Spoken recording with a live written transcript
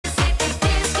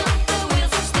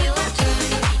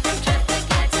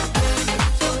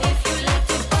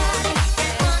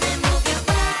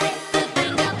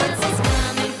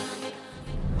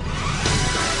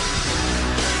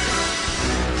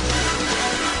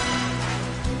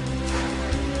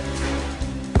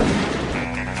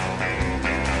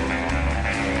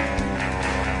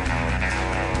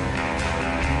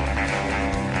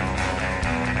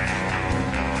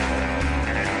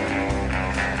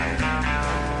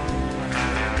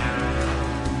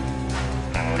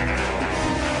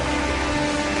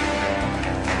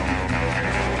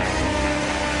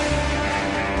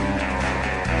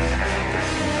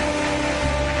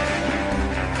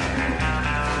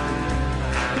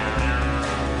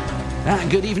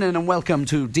Good evening and welcome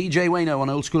to DJ Wayno on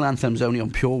Old Skool Anthems, only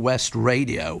on Pure West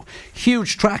Radio.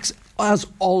 Huge tracks as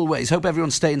always. Hope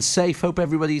everyone's staying safe, hope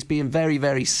everybody's being very,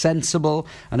 very sensible,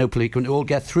 and hopefully we can all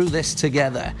get through this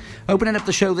together. Opening up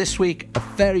the show this week, a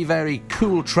very, very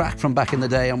cool track from back in the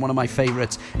day and one of my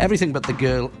favourites, Everything But the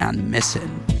Girl and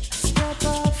Missing.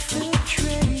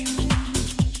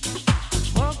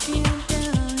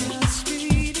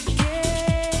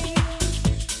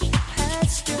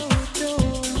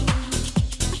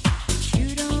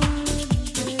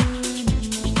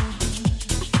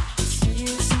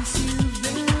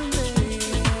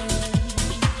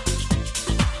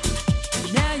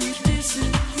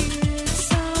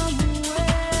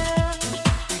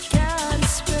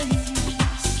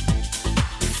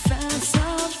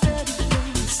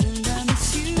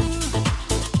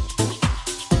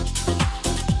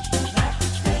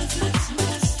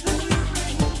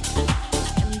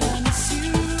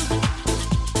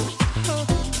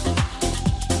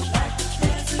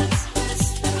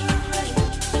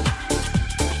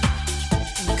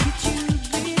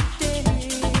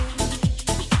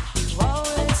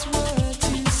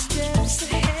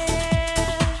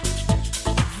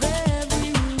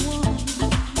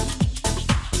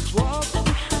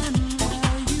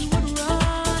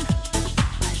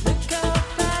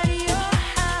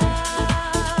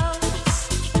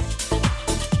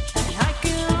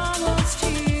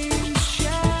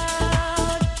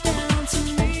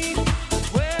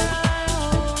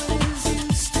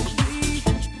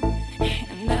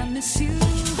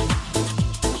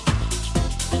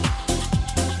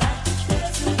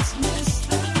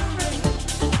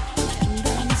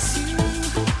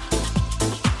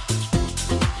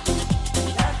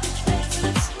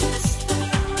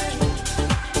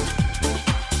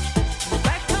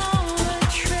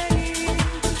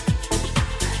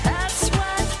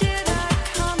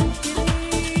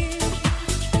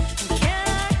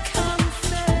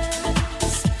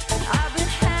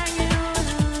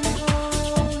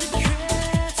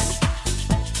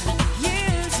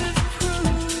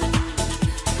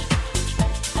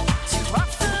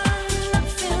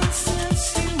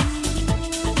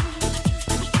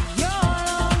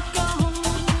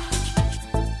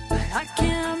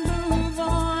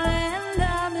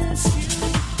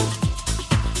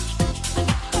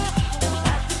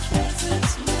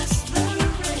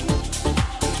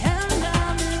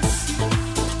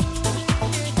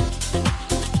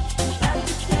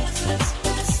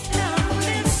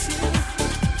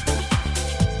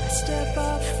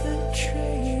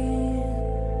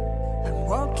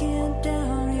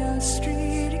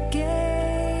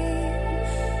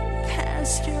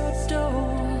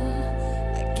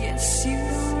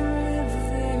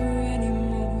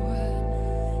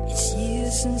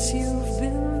 Since you've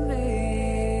been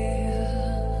there,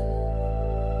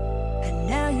 and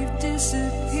now you've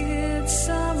disappeared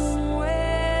somewhere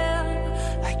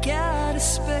like out of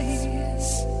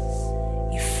space.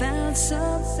 You found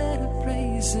some better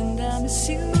place, and I miss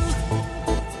you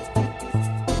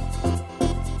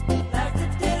like the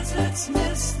deserts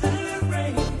miss the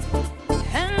rain.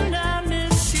 And I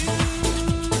miss you,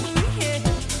 yeah,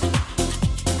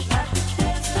 like the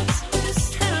deserts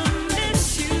miss. And I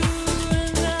miss you.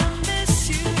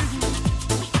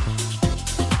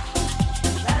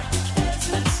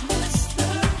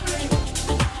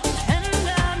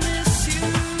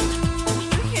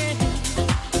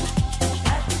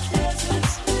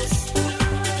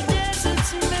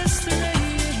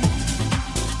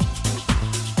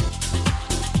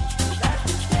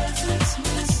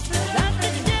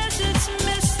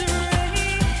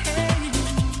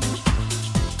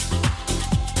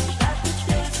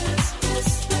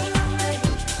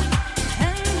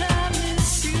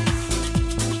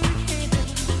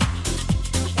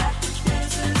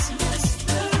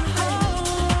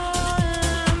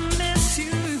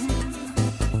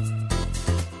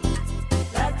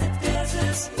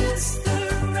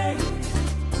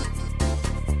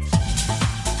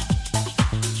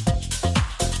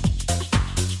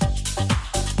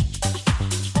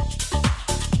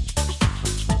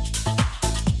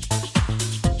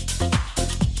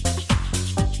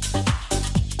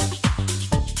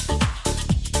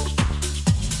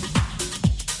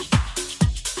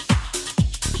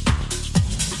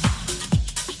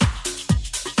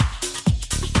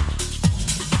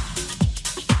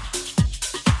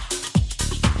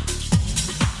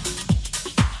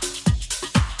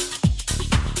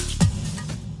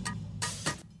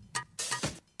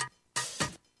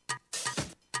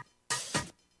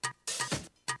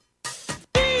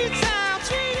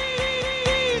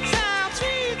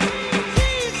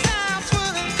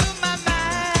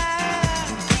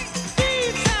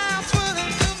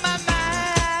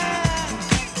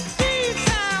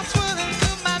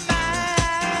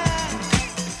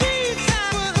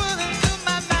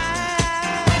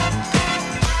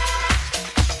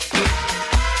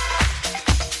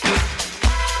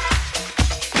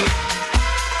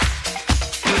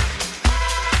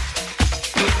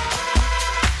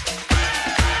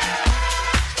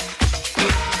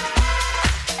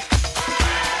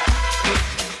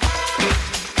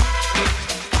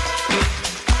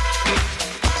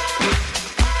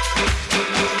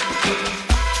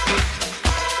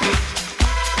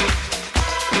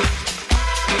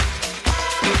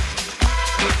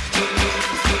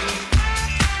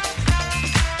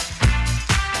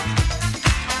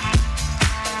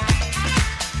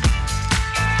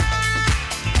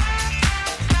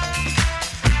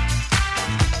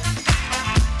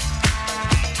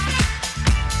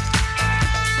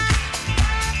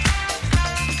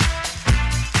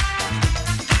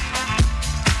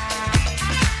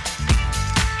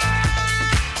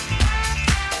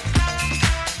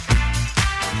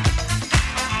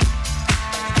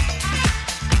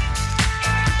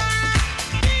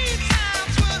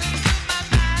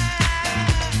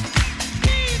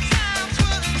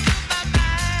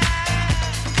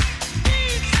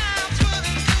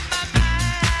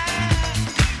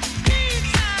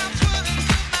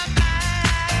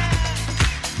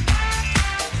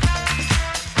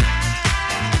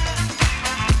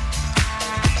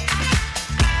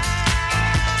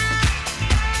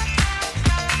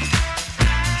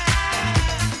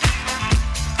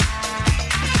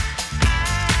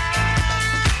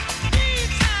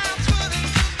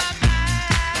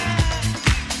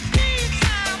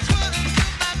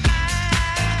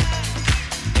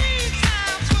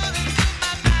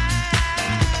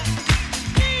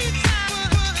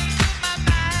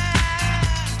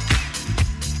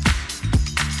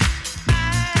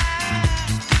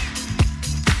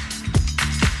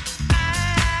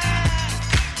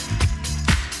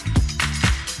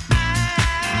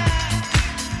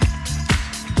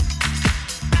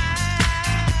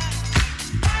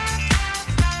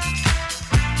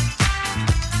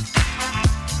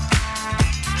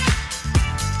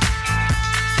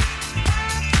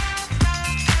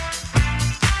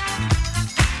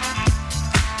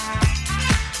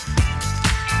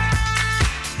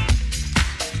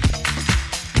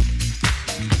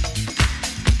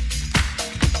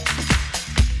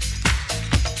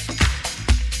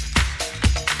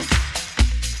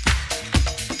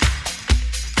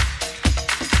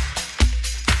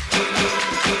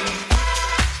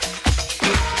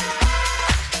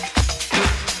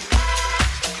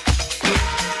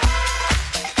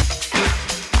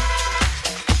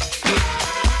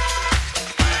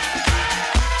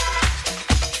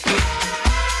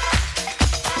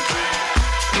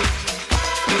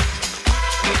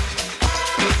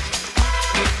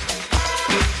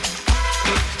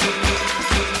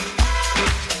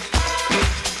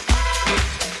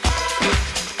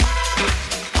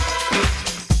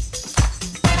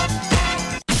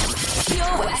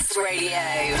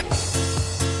 Radio.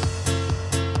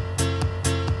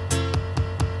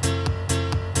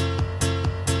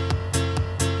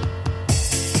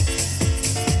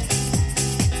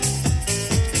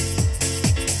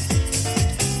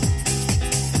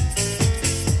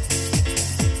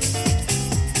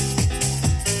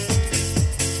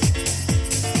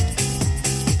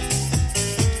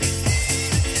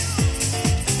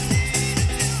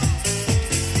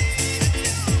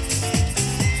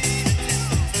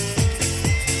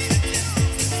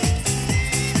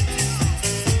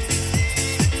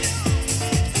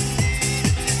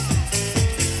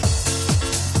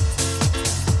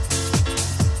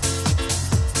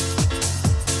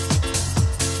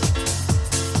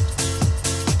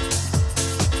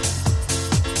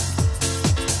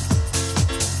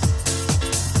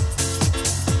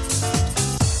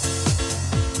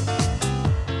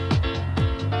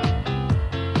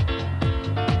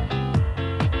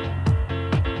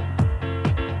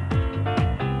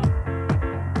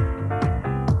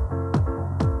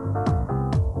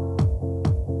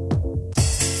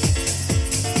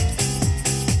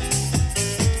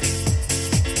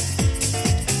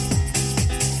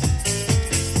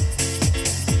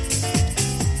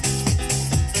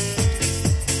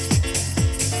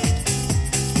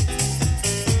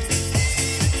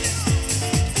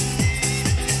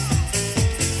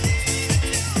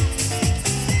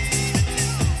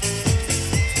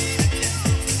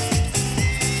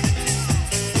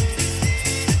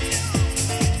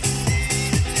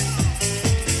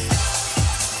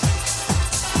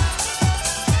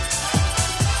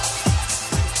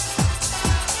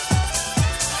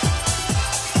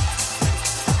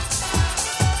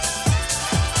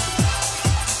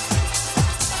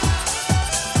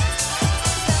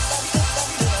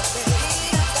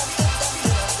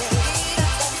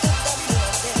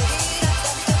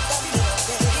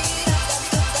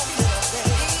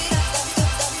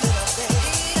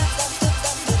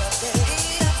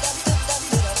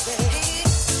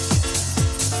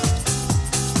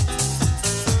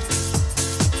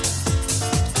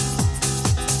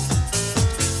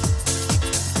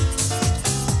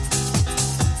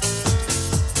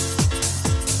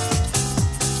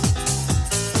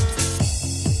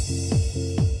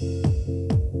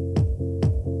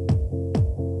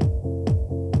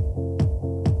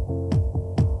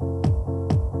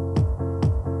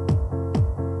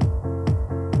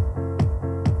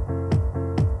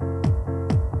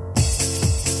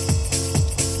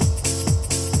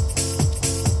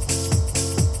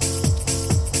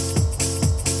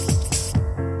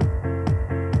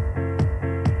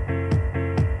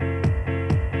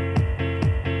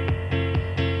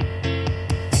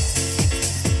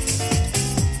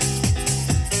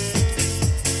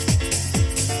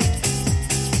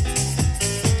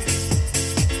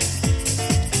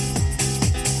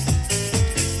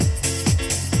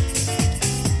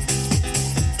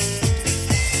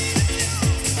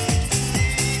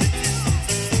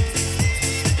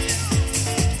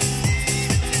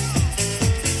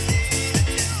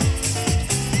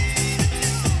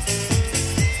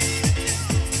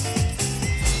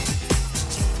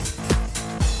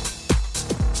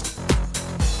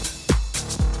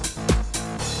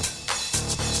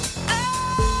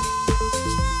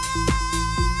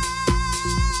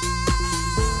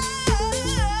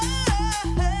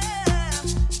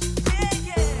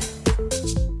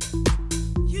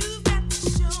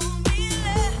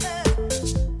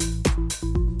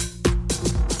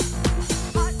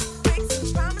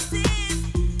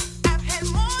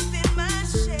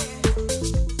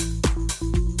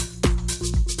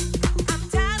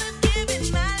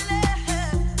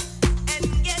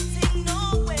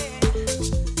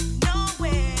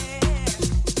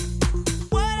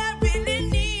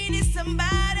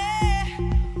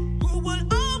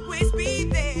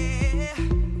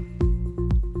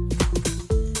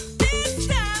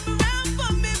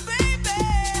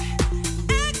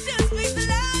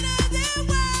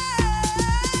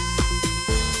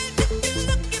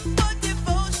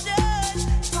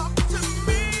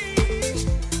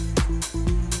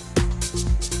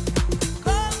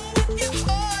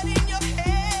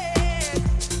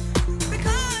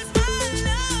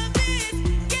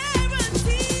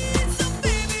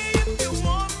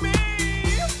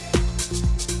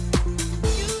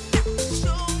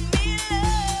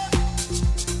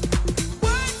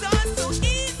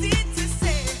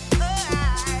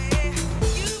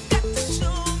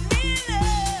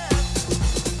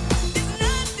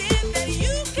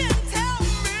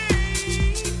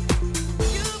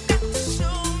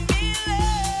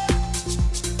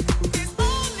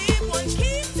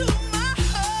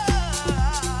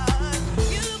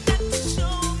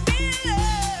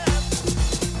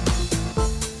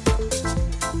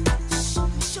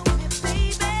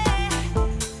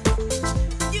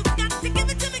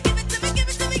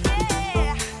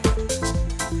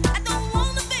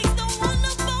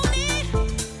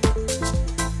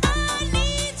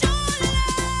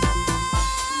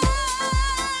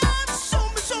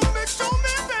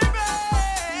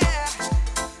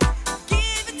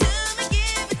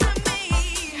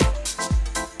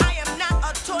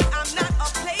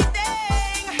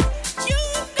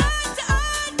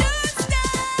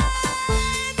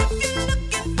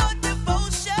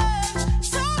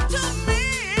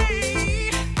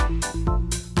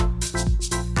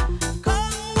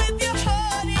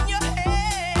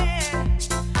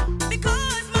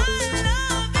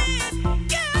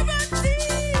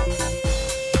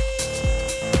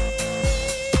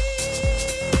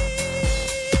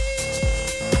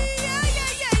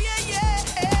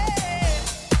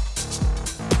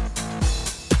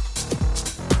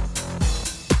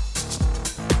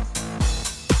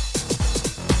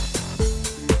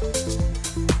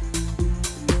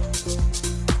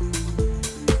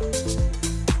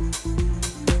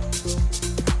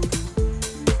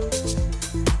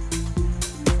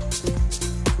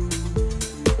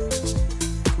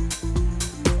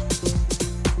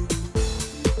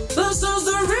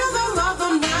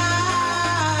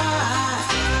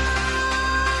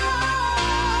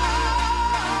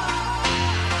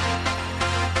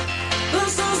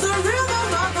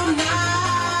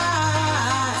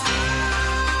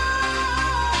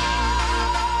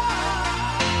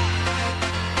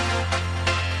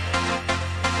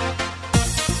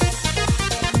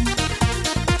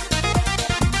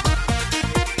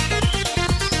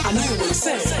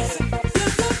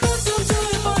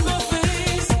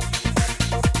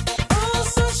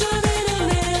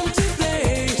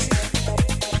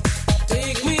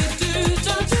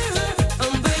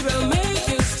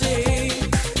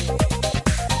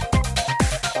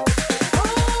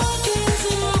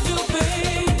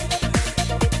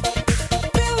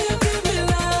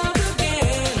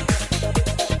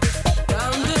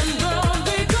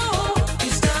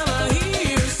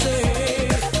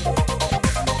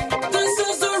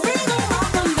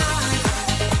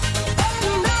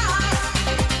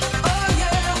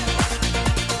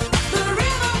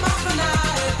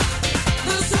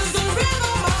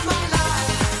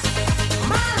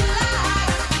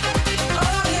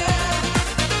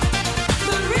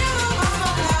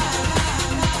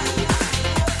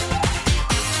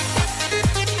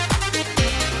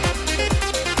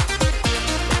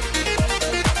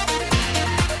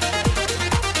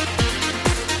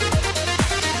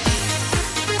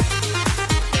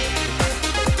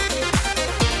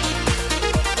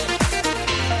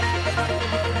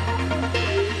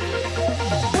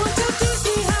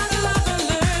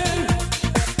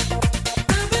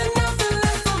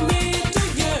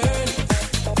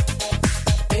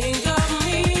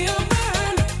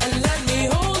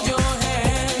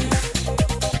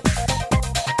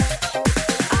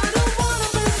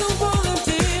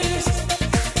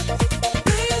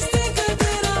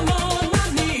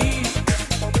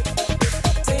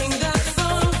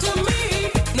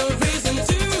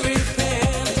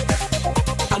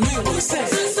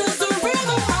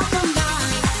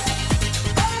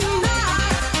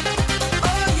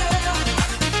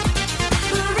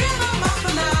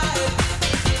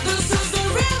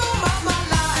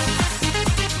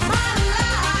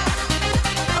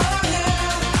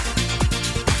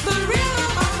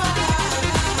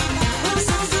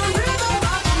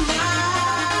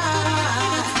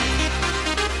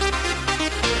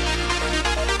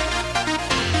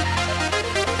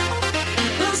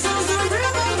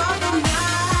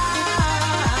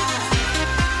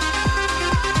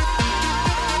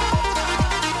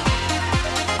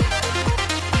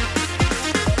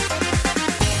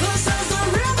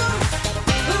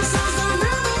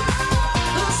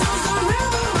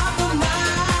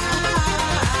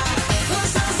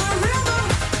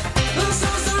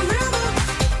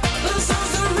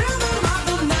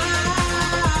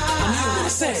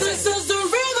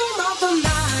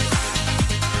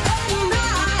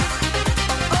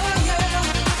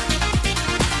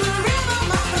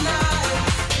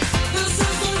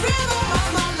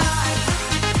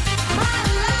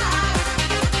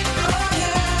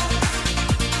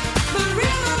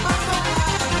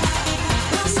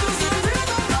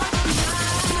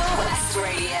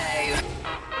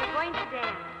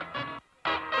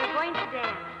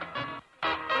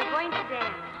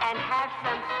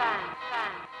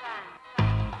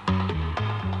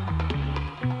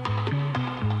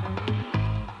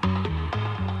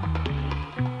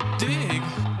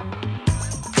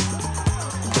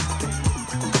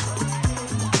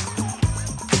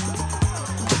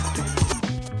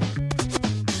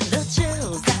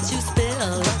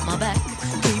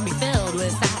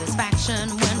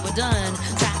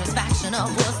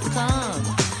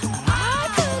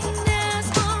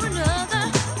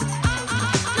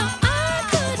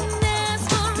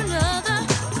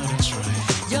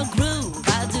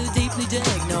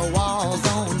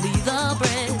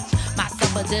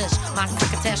 My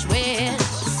crocketesh wish.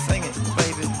 Sing it,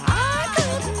 baby. I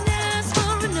couldn't ask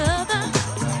for another.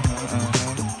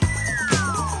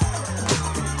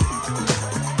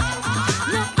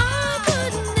 No, I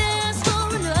couldn't ask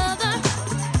for another.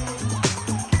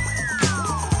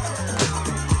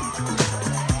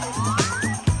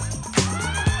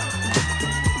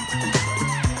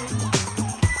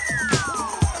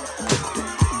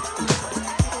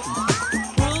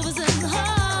 Groove is in the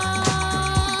heart.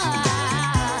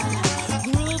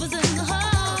 Groove is in the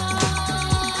heart.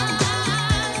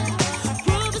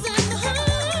 Groove is in the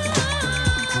heart.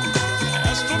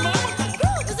 That's for mama.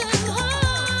 Groove is in the heart.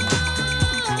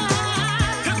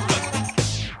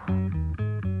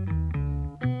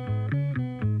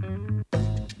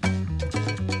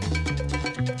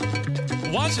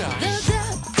 Watch out. The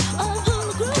depth of who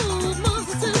the groove moves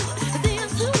us to the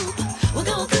end hoop. We'll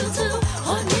go through to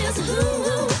on years of who.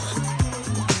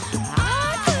 I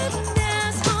couldn't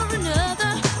ask for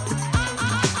another.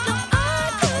 No, I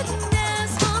couldn't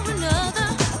ask for another.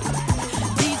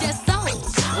 DJ Soul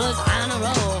was on a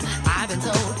roll. I've been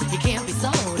told he can't be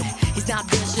sold. He's not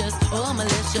vicious or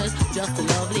malicious, just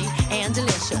lovely and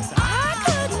delicious. I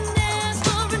couldn't ask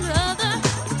for another.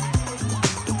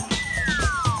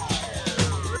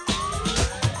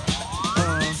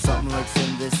 Something lurks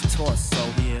in this torso.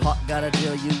 Heart got a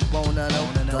deal you wanna know.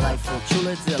 Delightful,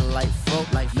 truly delightful.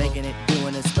 Making it,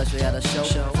 doing it, especially at a show.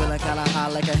 Feeling kinda high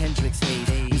like a Hendrix haze.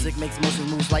 Music makes motion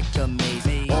moves like a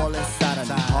maze. All inside of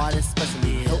me, heart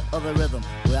especially. Hilt of the rhythm,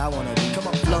 where I wanna be. Come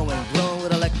on, flowing, glowing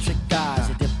with electric eyes.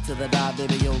 You dip to the dive,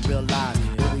 baby, you'll realize.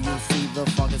 Baby, you'll see the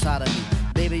funk inside of me.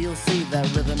 Baby, you'll see that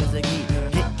rhythm is the key.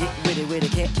 Get with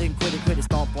it, can't think, quit it.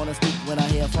 Stomp on the stoop when I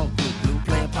hear funk blue.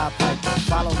 Playing pop pipe,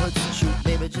 follow her to shoot.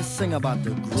 Baby, just sing about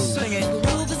the groove. Sing it.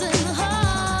 Groove is in the heart.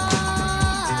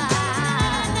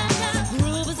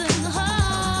 Groove is in the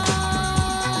heart.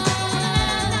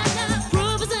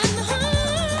 Groove is in the heart.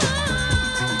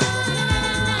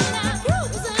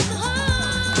 Groove is in the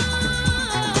heart.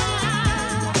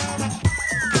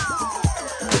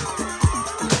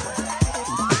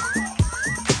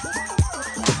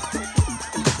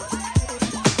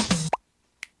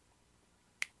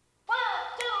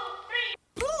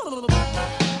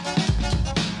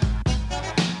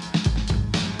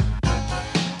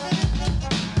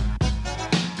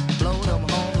 Blow them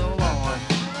horns on.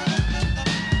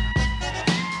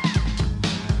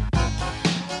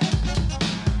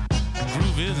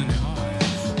 Groove is in the heart.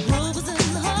 Groove is in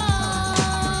the heart.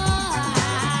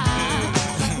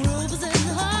 Groove is in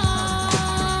the heart.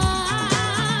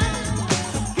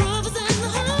 Groove is in the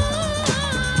heart.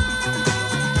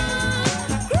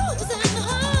 Groove is in the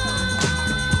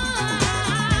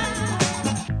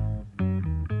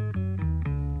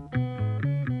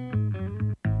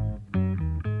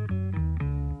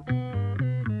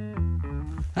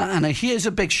And here's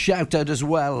a big shout out as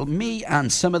well. Me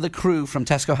and some of the crew from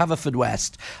Tesco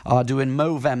Haverfordwest are doing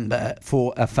Movember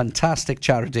for a fantastic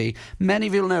charity. Many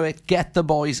of you'll know it. Get the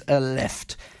Boys a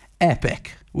Lift.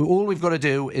 Epic. All we've got to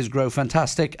do is grow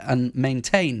fantastic and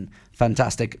maintain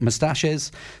fantastic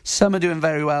moustaches. Some are doing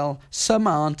very well, some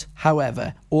aren't.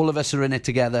 However, all of us are in it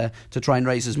together to try and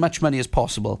raise as much money as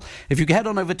possible. If you can head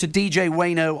on over to DJ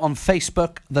Wayno on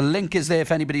Facebook, the link is there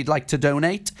if anybody'd like to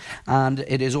donate, and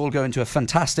it is all going to a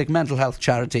fantastic mental health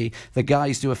charity. The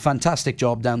guys do a fantastic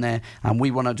job down there, and we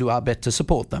want to do our bit to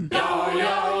support them.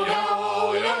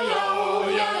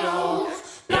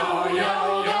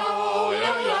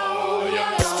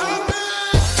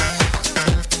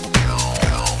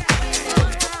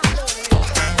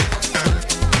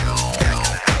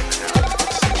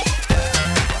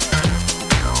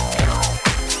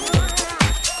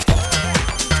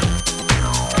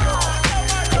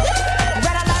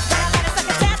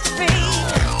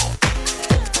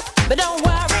 But don't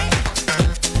worry,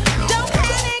 don't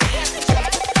panic.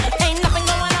 Ain't nothing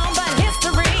going on but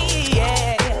history.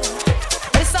 Yeah,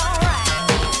 it's alright.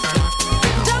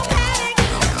 Don't panic.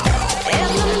 And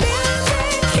the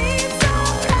music keeps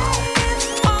on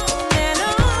playing on and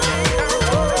on.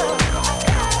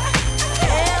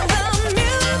 And the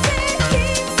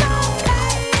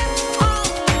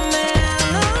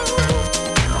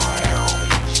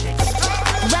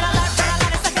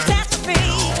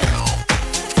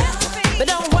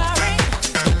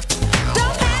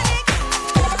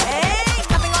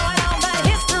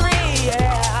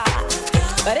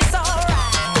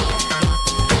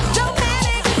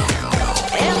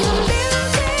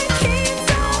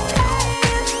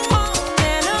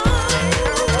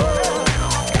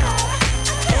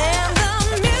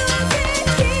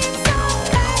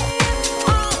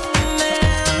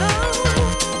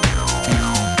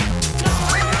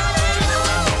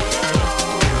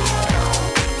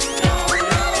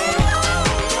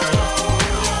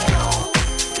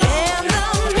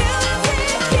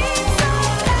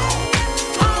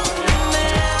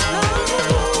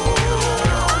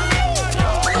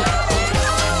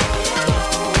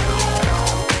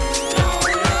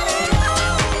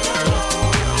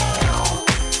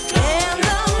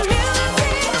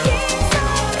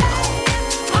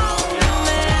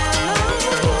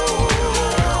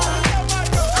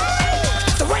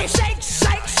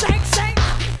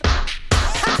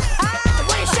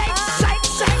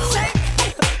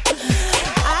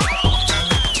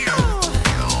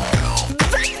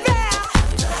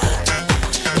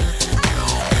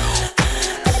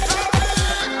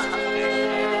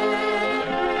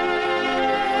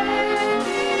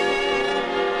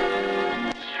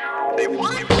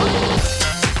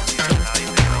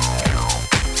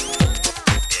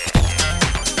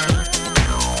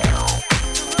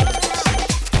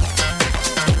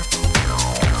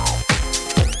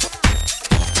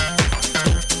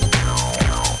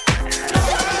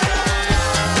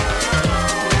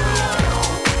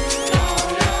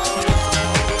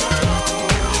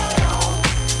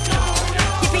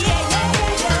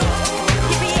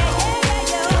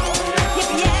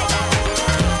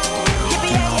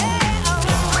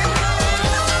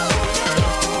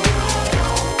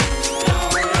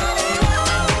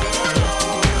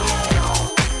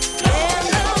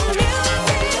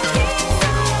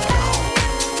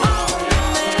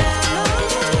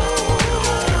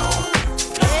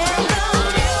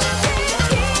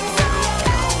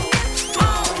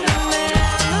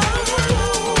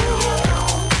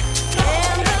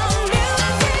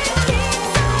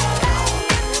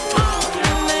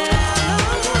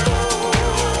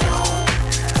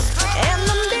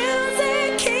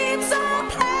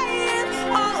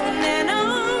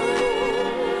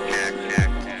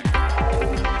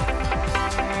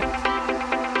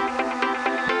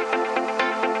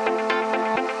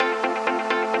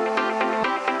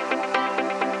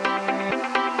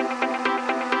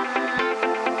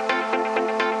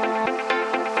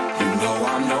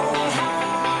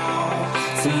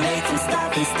to make them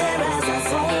stop and stare as I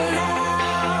zone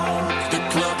out. The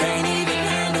club can't even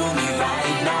handle me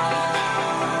right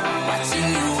now. Watching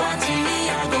you, watching me,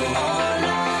 I go all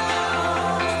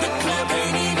out. The club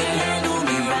can't even handle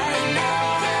me right now.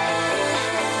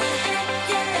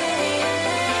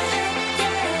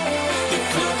 The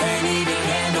club can't even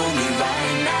handle me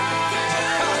right now.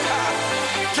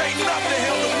 Can't nothing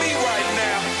handle me right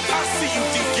now. I see you,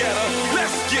 D-Getter.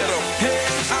 Let's get 'em. Hey,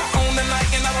 I own the night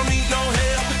and I don't need no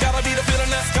help. Gotta be the feeling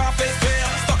that Scarface feel.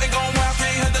 Starting going wild,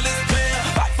 can't handle this pair.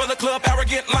 Back for the club,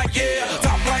 arrogant like yeah.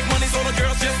 Top like money, so the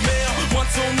girls just mail. One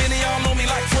too many, y'all know me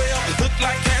like 12. Look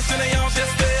like cash and they all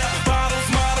just there. Bottles,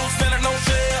 models, spending no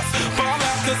shares. Fall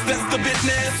out, cause that's the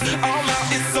business. All out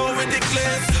is so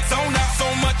ridiculous. Zone out, so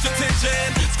much attention.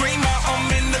 Scream out, I'm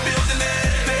in the building.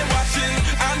 They're watching,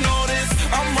 I know this.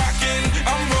 I'm rocking,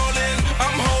 I'm rolling,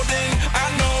 I'm holding. I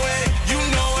know it, you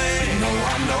know it. You know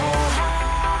I know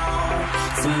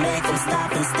how to make them stop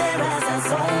and stare as I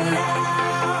zone out.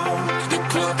 The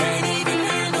club can't even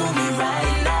handle me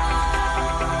right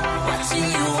now. Watching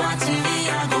you, watching me,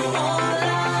 I go all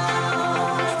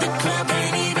out. The club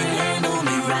can't even handle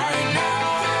me right now.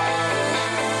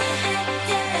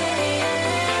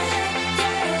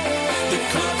 The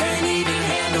club can't even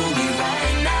handle me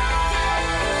right now.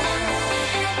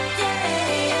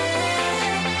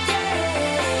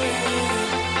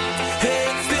 Hey,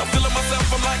 still feeling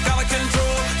myself, I'm like out of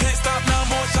control. Can't stop now,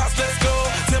 more shots, let's go.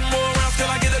 10 more rounds, can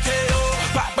I get a KO?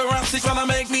 Pop around, she's tryna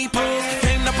make me pose.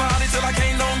 Came to party till I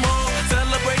can't no more.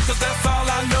 Celebrate, cause that's all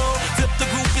I know. Tip the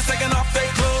groupies, taking off their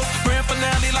clothes. Grand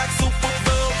finale like Super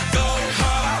Bowl. Go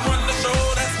hard, I run the show.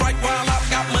 That's right, while I've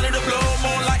got money to blow.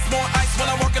 More lights, more ice when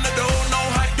I walk in the door. No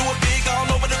hype, do it big all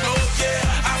over the globe.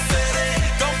 Yeah, I said it,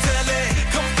 don't tell it.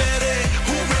 Confetti,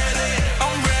 who ready?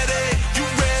 I'm ready, you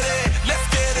ready? Let's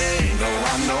get it. You know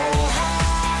I know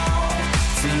how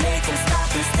to make them stop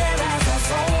and stare as I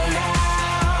zone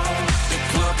out. The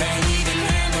club can't even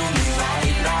handle me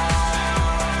right now.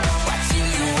 Watching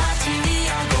you, watching me,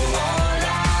 I go all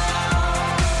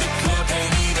out. The club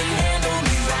can't even handle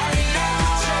me right now.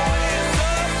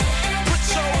 Put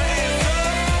your hands up,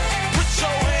 put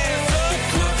your hands up. The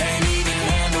club can't even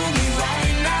handle me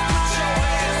right now. Put your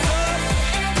hands up,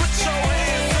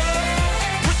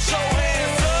 put your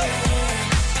hands up.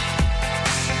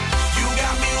 You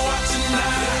got me watching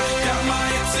now, got my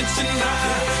attention now.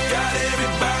 Got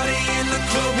everybody in the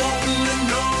club wanting to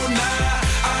know now.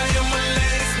 I am a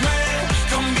ladies man,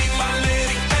 come be my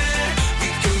lady and we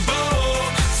can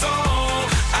both song.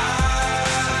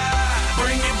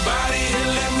 Bring your body and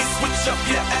let me switch up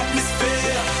your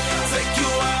atmosphere. Take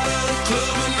you out of the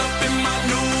club and up in my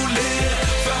new lid.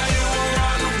 Fly you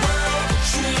around the world, what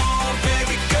you want,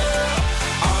 baby girl?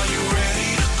 Are you ready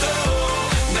to go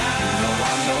now?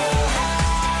 I know how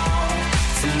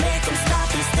to make them stop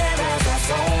and stare as I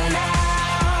zone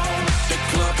out. The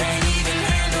club can't even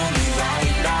handle me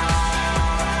right now.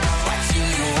 Watching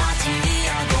you, watching me, I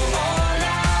go all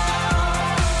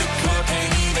out. The club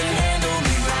can't even handle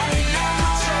me right now.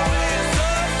 Put your hands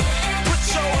up, put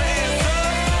your hands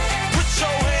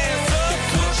up. The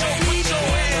club can't even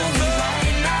handle me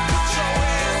right now. Put your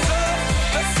hands up,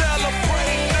 let's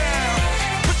celebrate now.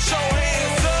 Put your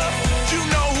hands up, you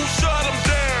know who shut 'em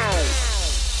down.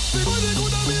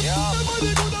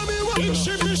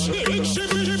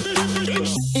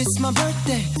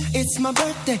 It's my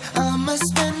birthday, I must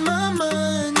spend my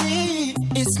money.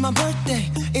 It's my birthday,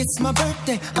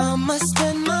 I must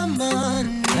spend my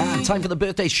money. And time for the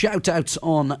birthday shout-outs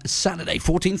on Saturday,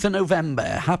 14th of November.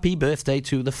 Happy birthday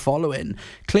to the following.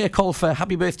 Claire Colfer,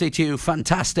 happy birthday to you.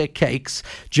 Fantastic cakes.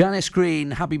 Janice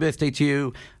Green, happy birthday to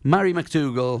you. Mary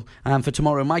McDougall. And for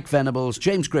tomorrow, Mike Venables,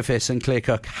 James Griffiths and Claire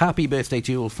Cook. Happy birthday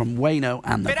to you all from Wayno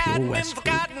and the If it Pure hadn't been West for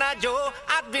Group. Cotton Eye Joe,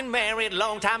 I'd been married a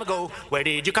long time ago. Where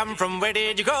did you come from? Where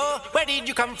did you go? Where did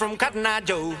you come from, Cotton Eye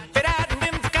Joe? If it hadn't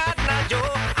been for Cotton Eye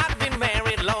Joe, I'd been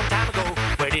married a long time ago.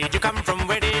 Where did you come from?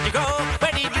 Where did you go?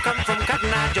 Where did you come from,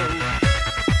 Cotton Eye Joe?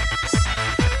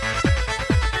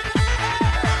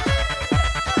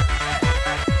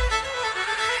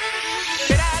 If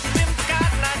it hadn't been for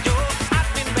Cotton Eye Joe, I'd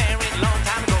been married a long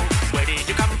time ago. Where did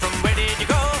you come from? Where did you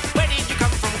go? Where did you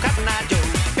come from, Cotton Eye Joe?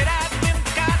 If it hadn't been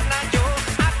for Cotton Eye Joe,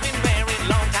 I'd been married a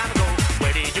long time ago.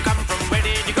 Where did you come from? Where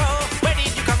did you go? Where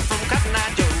did you come from, Cotton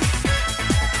Eye Joe?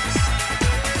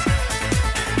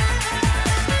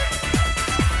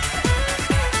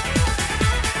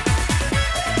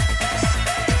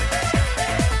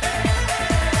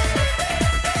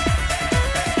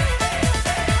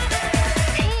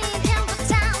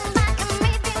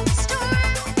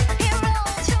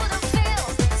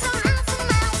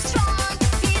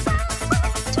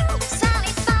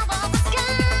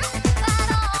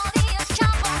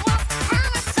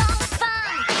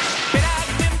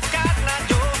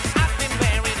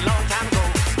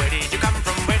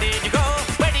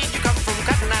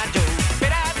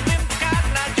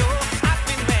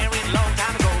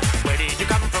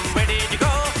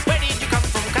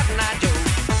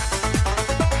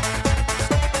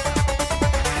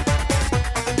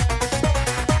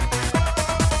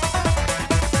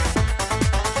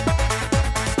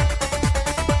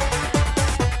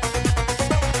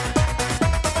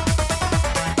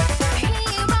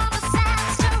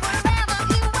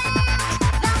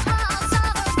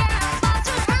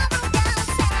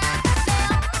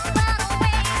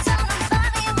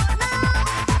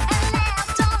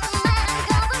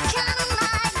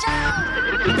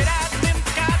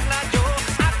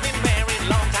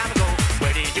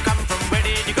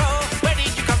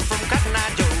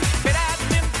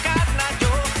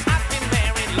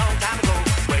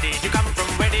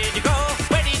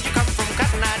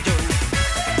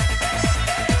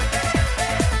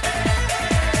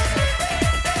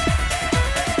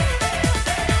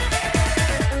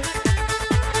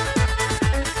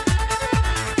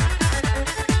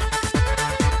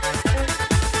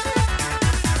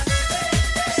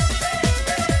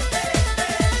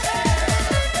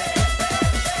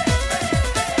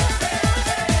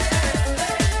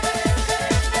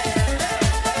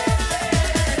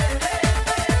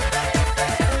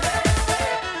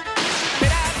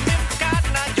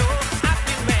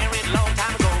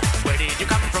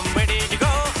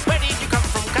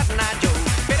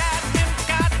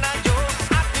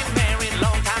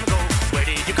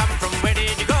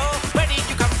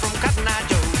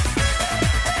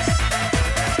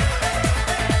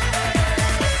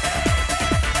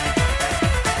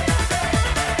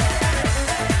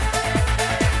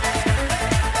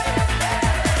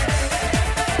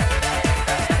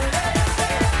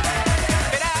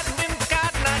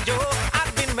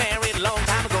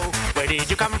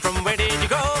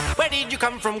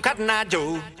 come from, Cotton Eye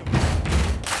Joe?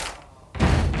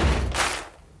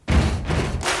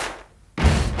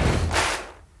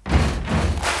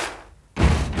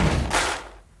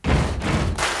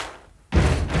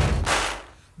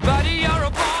 Buddy, you're a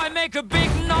boy, make a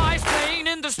big noise playing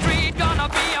in the street. Gonna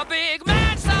be a big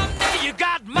man someday. You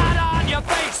got mud on your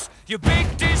face, you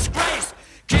big disgrace.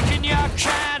 Kicking your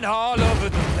can all over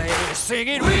the place,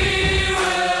 singing, we will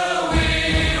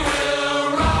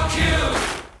rock you.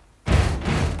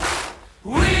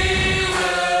 We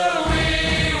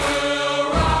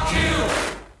will rock you.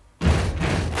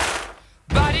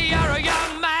 Buddy, you're a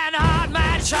young man, hard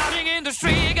man, shouting in the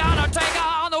street. You're gonna take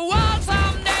on the world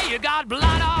someday. You got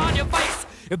blood on your face,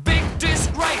 a big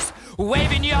disgrace,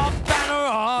 waving your banner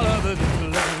all over the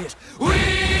place. We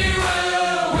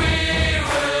will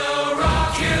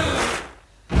rock you.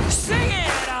 Sing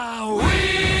it out. We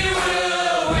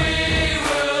will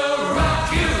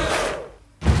rock you.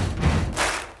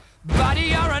 Buddy,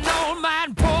 you're an old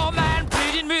man, poor man,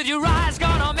 pleading with your eyes,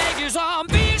 gonna make you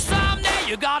zombie someday.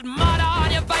 You got mud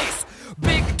on your face,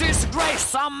 big disgrace.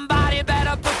 Somebody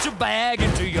better put your bag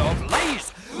into your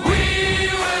place. We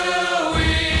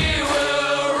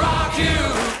will rock you.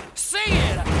 Sing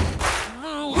it.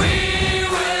 We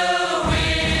will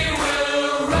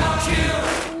rock you.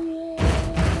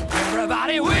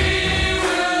 Everybody, we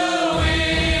will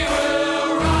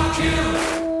rock you.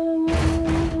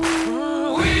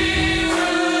 We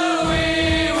will rock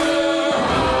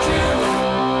you.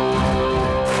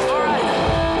 All right.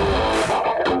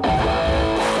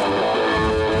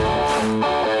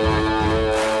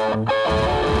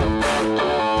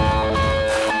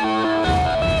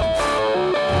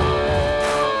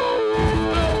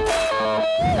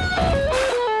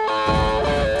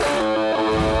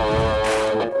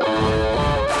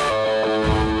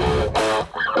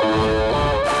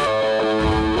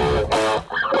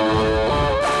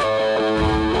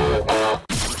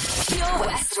 Pure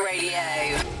West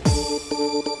Radio.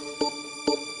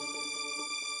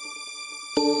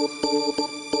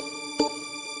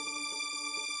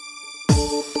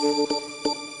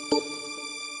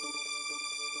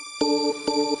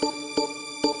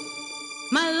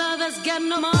 My lover's got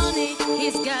no money,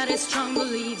 he's got his strong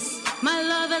beliefs. My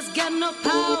lover's got no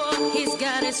power, he's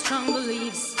got his strong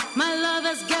beliefs. My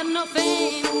lover's got no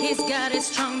fame, he's got his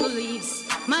strong beliefs.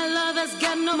 My lover's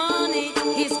got no money,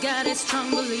 he's got his strong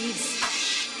beliefs.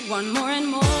 Want more and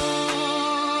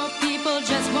more, people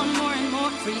just want more and more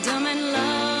freedom and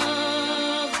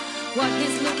love. What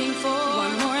he's looking for,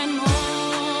 want more and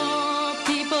more,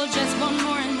 people just want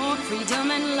more and more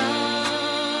freedom and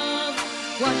love.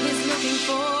 What he's looking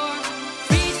for,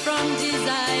 freed from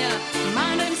desire,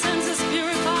 mind and senses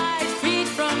purified, freed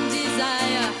from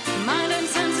desire, mind and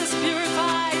senses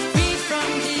purified, freed from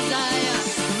desire,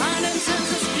 mind and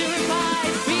senses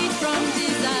purified, freed from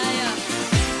desire.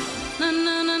 Na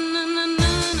na na na na na na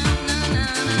na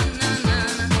na na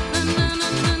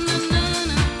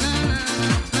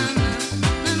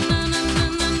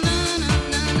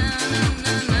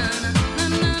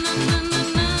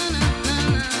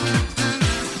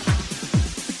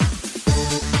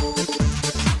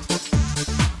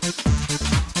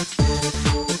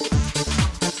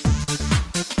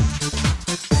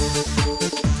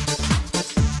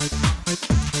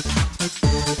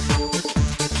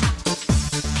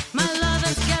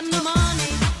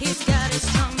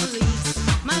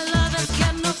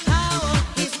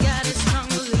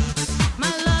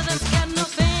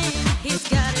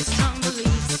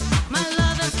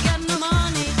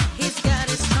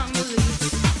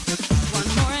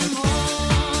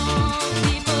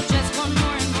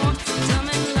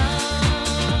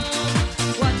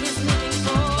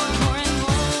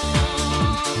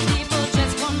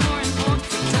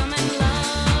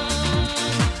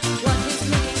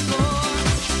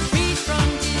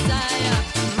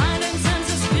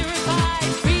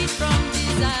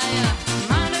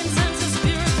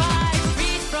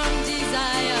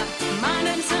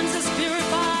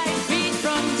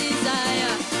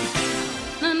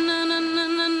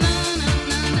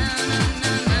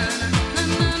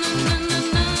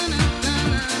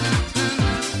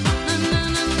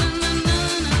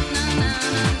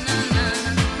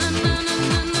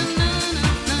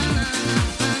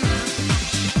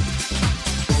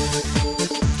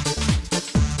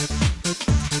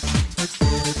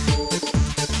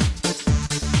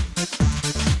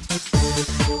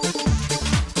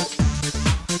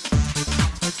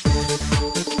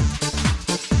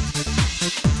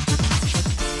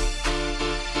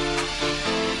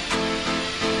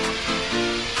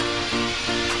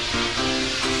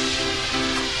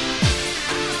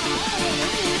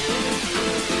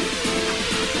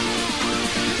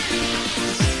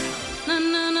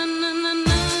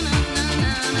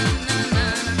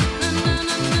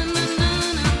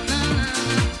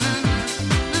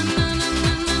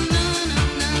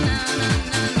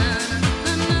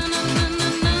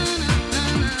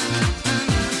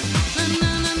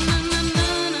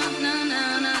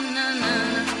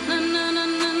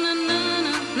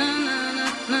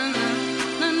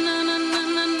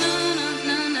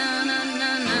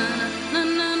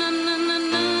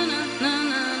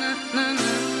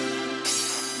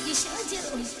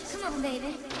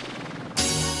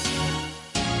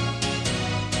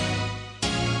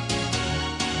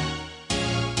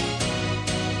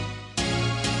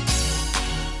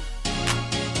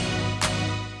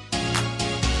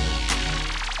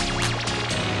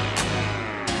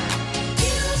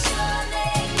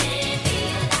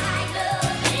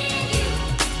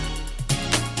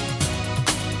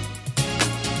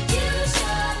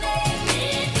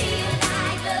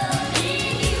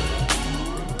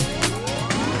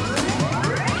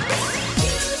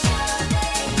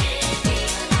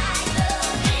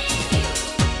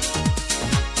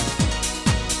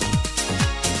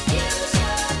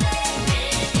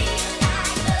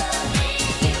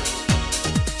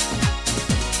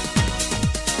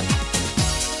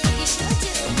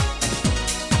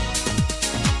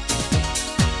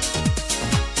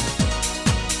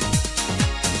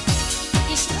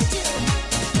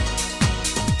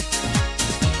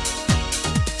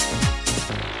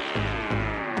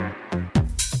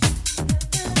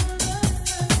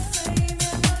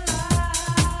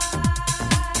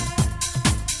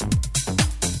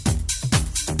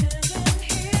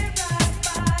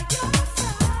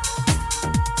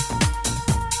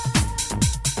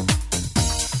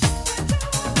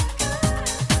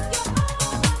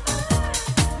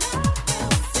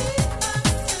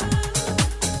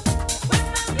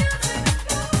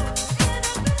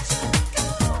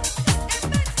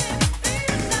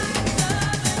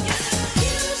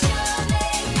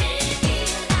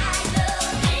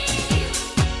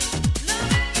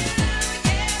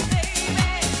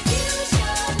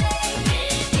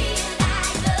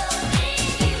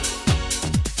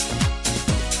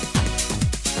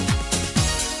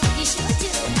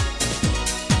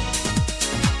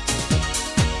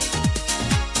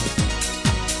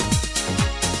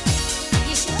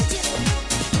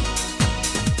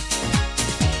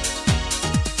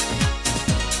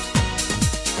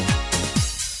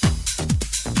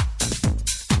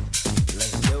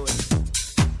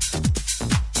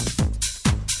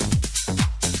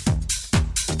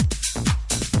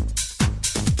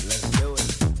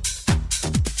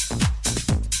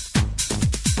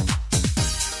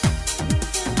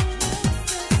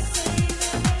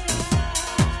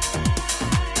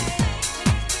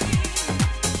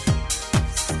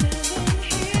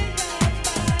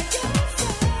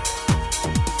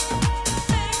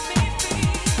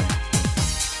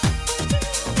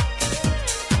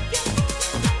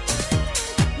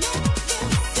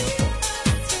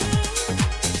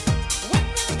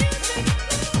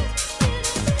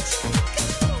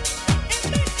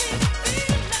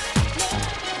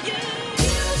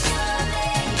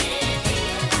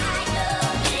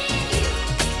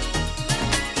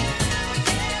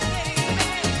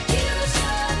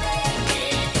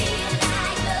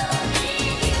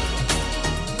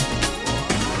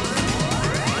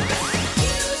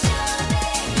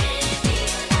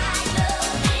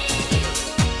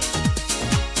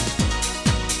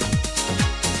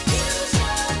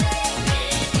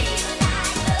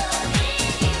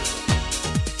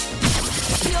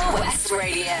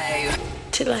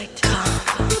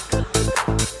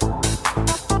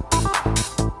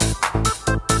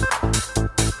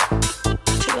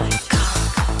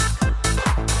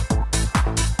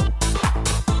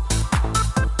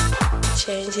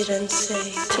and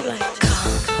say till I come.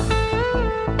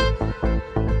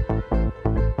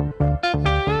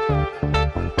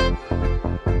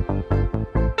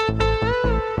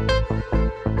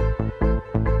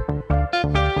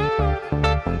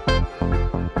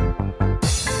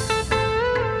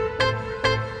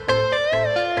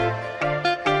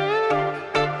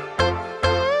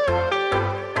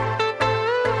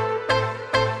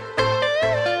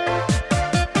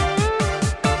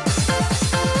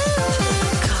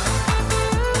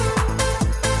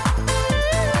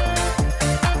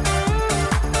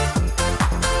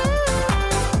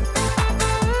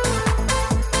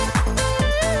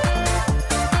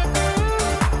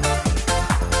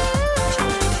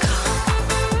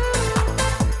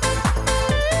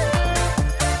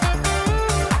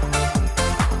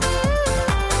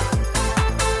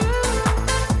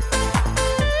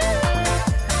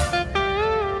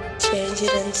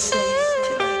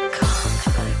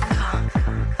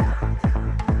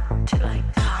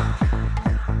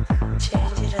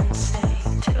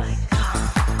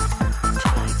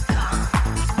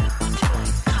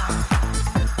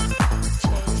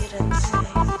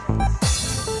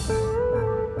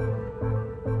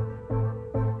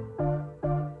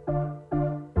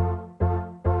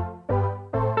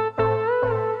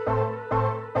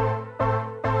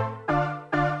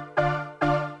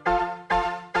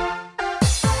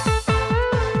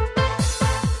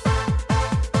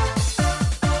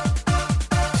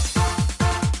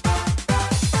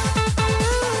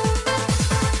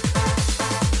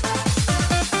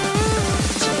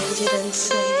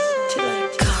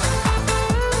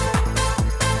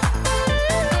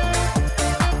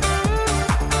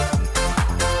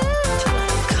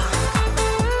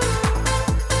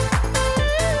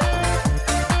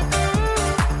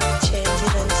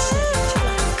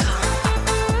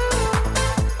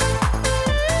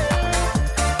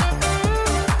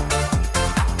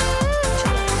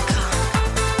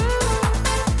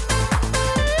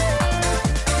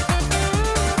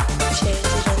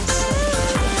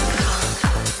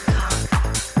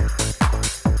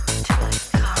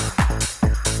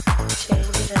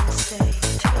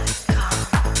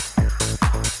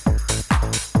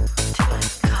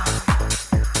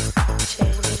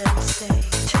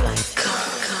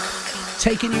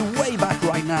 Taking you way back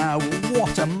right now,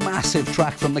 what a massive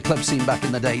track from the club scene back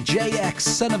in the day. JX,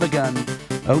 Son of a Gun,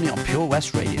 only on Pure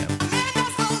West Radio.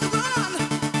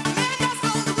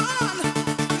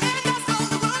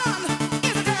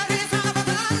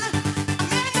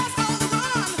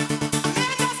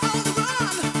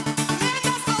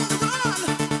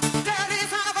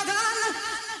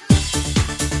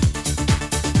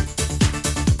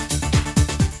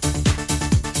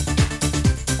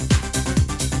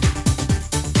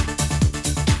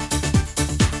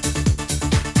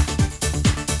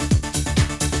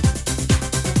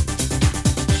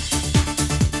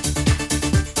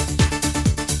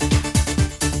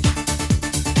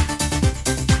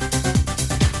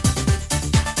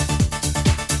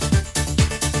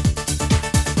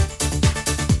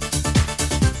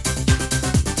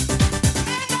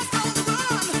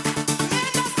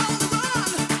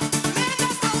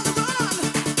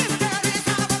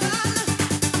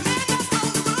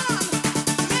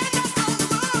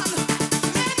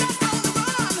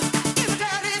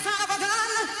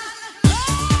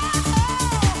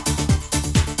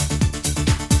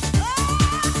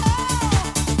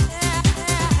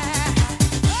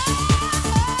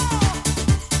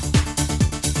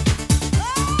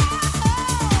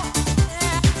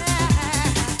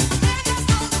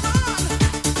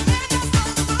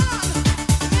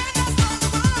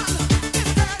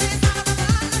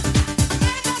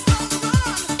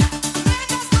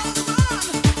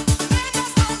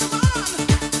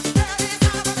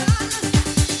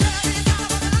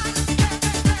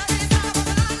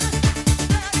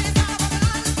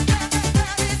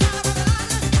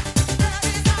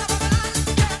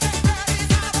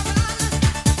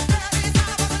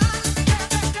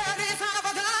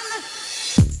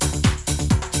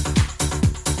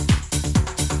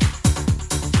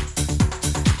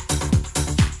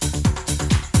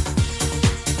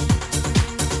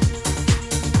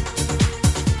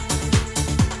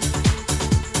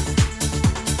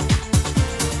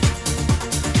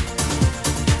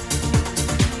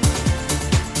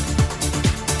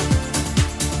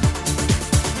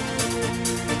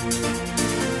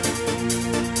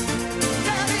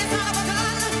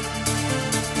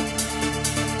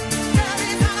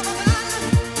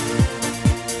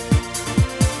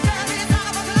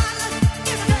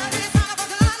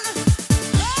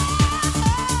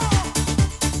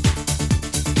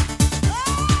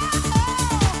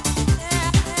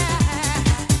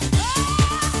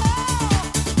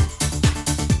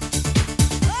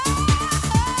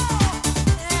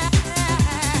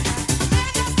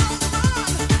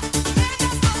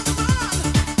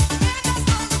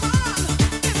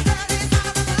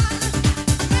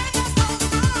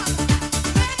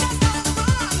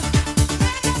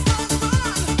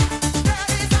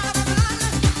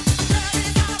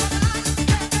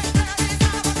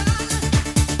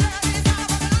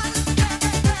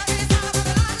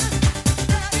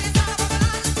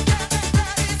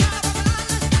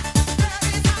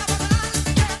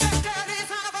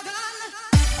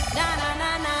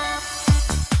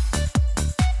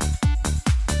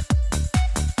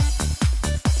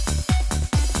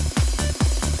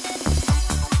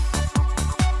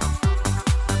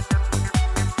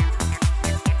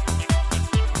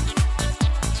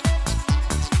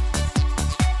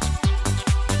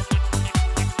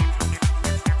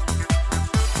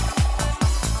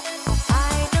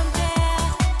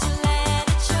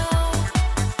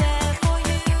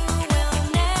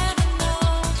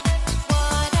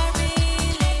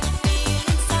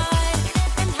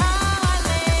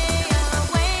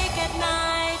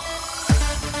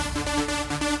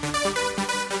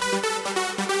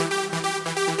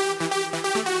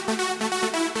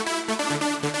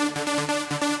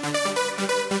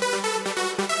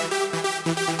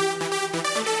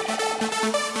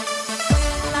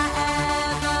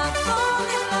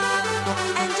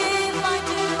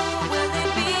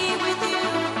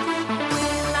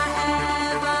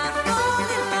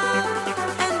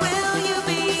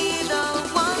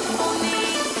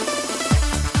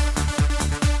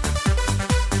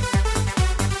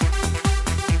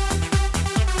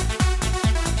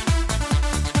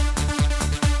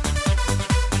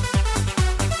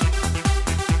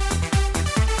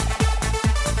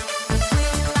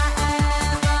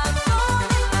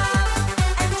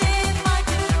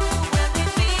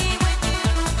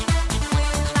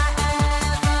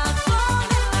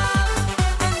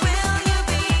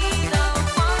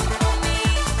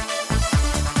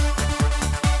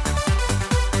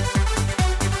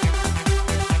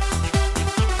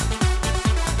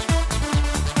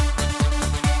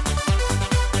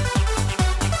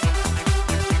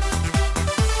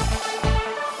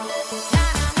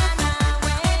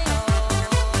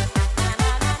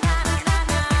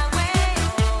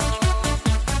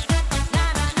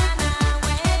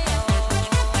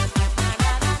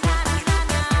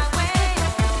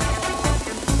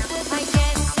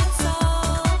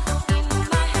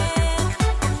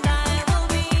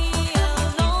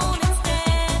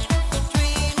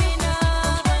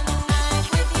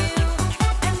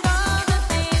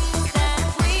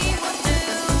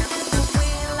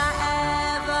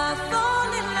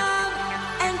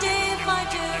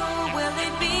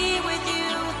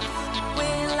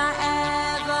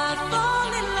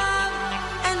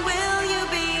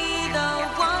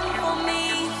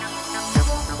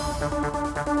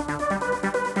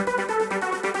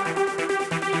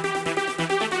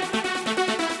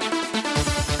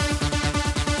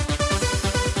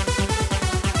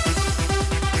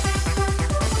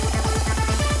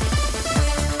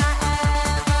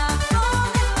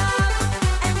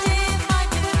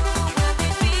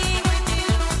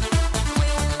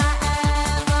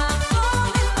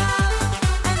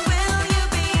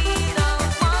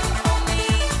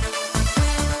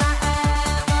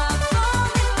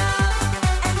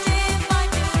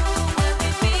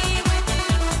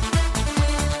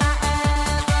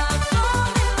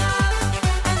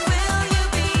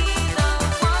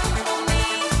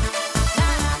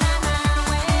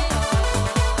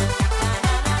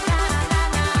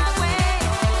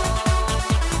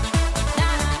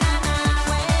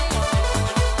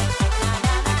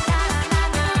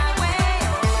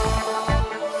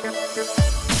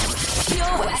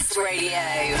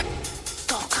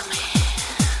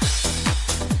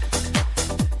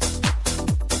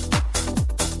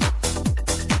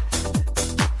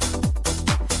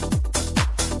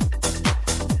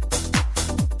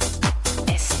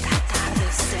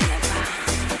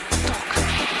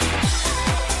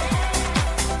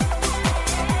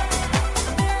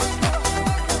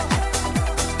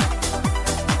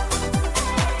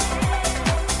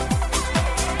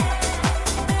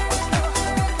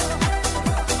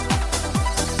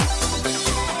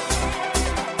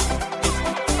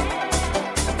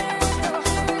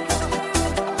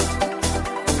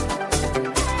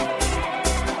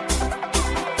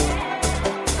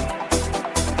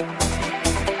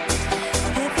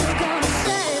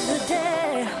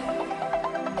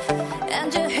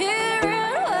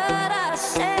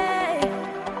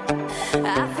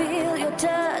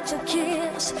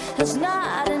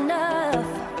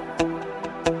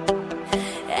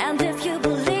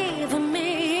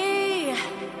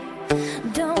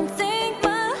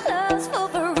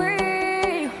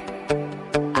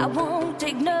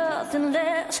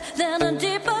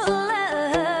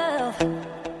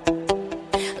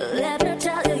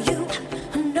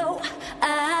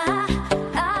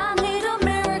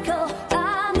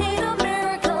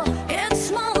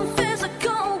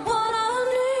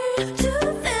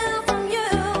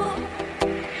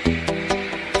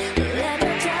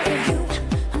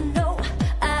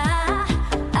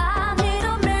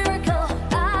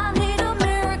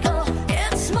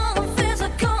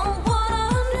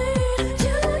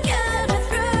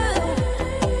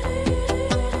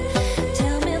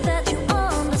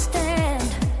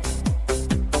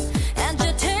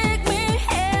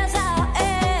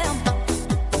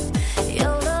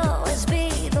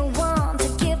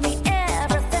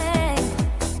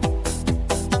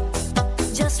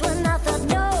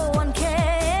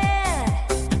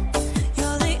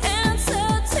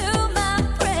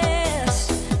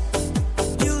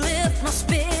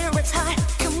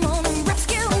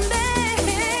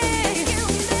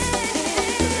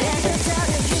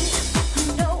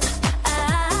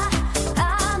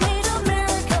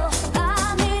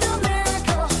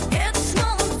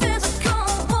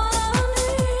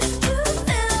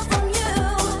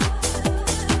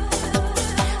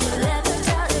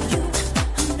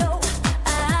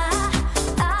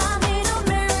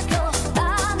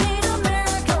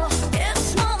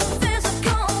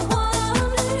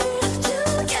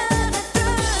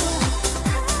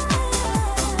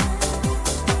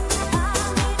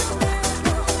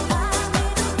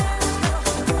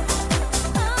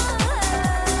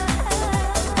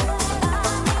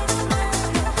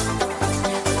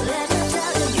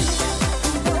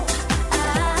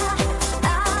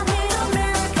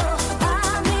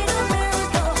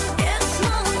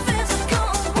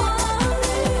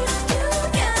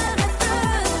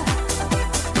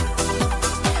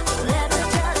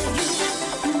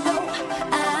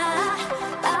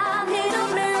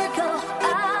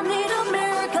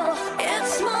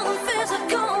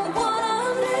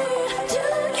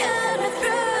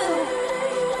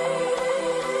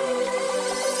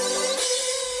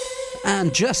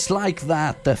 And just like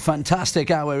that, the fantastic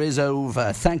hour is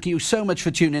over. Thank you so much for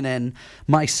tuning in.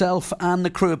 Myself and the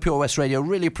crew at Pure West Radio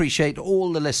really appreciate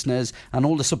all the listeners and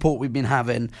all the support we've been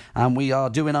having. And we are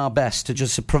doing our best to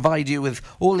just provide you with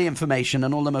all the information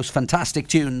and all the most fantastic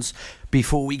tunes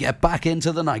before we get back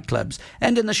into the nightclubs.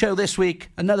 Ending the show this week,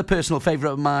 another personal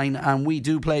favourite of mine, and we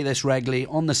do play this regularly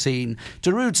on the scene.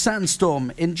 Darude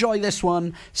Sandstorm, enjoy this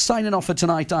one. Signing off for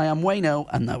tonight, I am Wayno,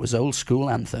 and that was Old Skool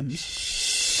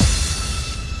Anthems.